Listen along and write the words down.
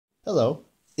Hello,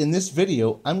 in this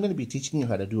video I'm going to be teaching you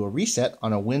how to do a reset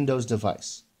on a Windows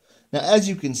device. Now as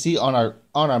you can see on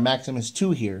our Maximus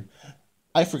 2 here,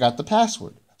 I forgot the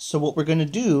password. So what we're going to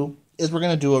do is we're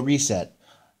going to do a reset.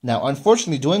 Now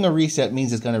unfortunately doing a reset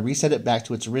means it's going to reset it back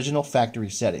to its original factory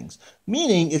settings,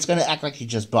 meaning it's going to act like you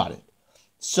just bought it.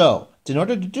 So in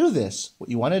order to do this,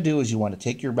 what you want to do is you want to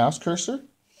take your mouse cursor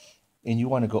and you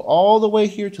want to go all the way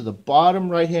here to the bottom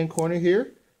right hand corner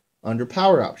here under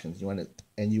power options. You want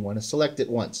to select it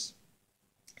once.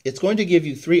 It's going to give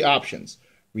you three options: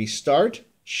 restart,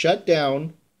 shut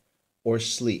down, or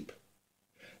sleep.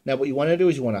 Now what you want to do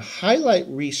is you want to highlight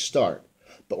restart,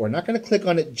 but we're not going to click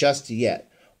on it just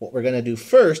yet. What we're going to do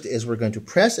first is we're going to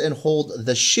press and hold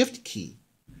the shift key.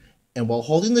 And while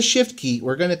holding the shift key,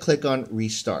 we're going to click on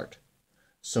restart.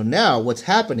 So now what's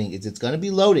happening is it's going to be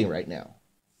loading right now.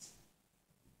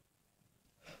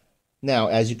 Now,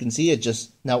 as you can see,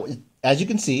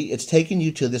 it's taking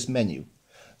you to this menu.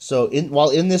 So while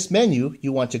in this menu,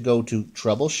 you want to go to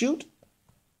Troubleshoot,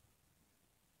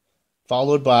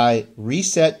 followed by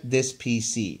Reset this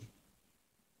PC.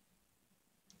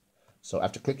 So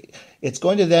after clicking, it's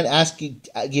going to then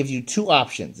give you two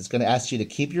options. It's going to ask you to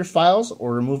keep your files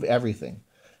or remove everything.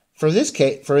 In this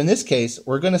case,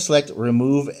 we're going to select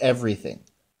Remove Everything.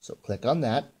 So click on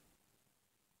that.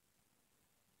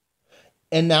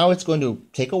 And now it's going to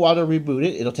take a while to reboot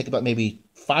it. It'll take about maybe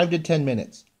 5 to 10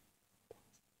 minutes.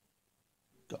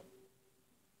 Go.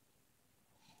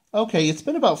 Okay, it's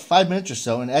been about 5 minutes or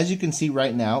so, and as you can see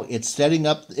right now, it's setting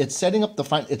up the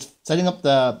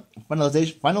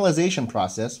finalization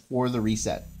process for the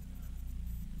reset.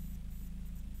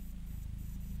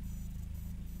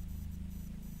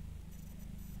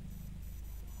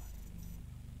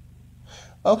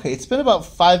 Okay, it's been about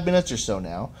 5 minutes or so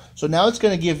now. So now it's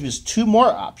going to give us two more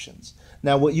options.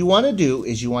 Now what you want to do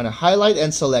is you want to highlight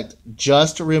and select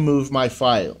Just Remove My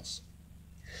Files.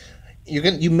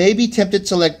 You may be tempted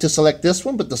to select this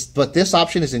one, but this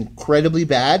option is incredibly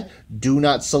bad. Do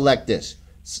not select this.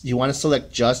 You want to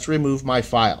select Just Remove My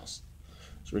Files.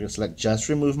 So we're going to select Just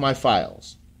Remove My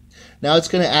Files. Now it's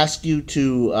going to ask you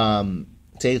to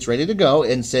say it's ready to go,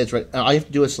 and say it's ready. All you have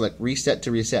to do is select Reset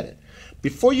to reset it.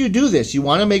 Before you do this, you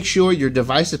want to make sure your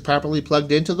device is properly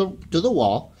plugged into the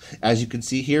wall. As you can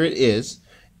see here, it is.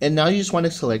 And now you just want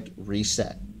to select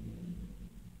Reset.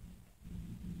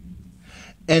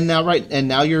 And now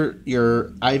your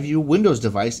iView Windows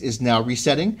device is now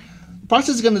resetting. The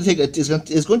process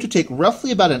is going to take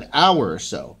roughly about an hour or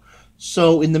so.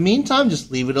 So in the meantime,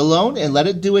 just leave it alone and let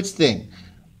it do its thing.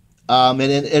 And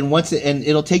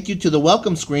it'll take you to the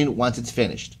welcome screen once it's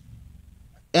finished.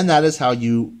 And that is how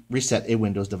you reset a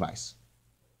Windows device.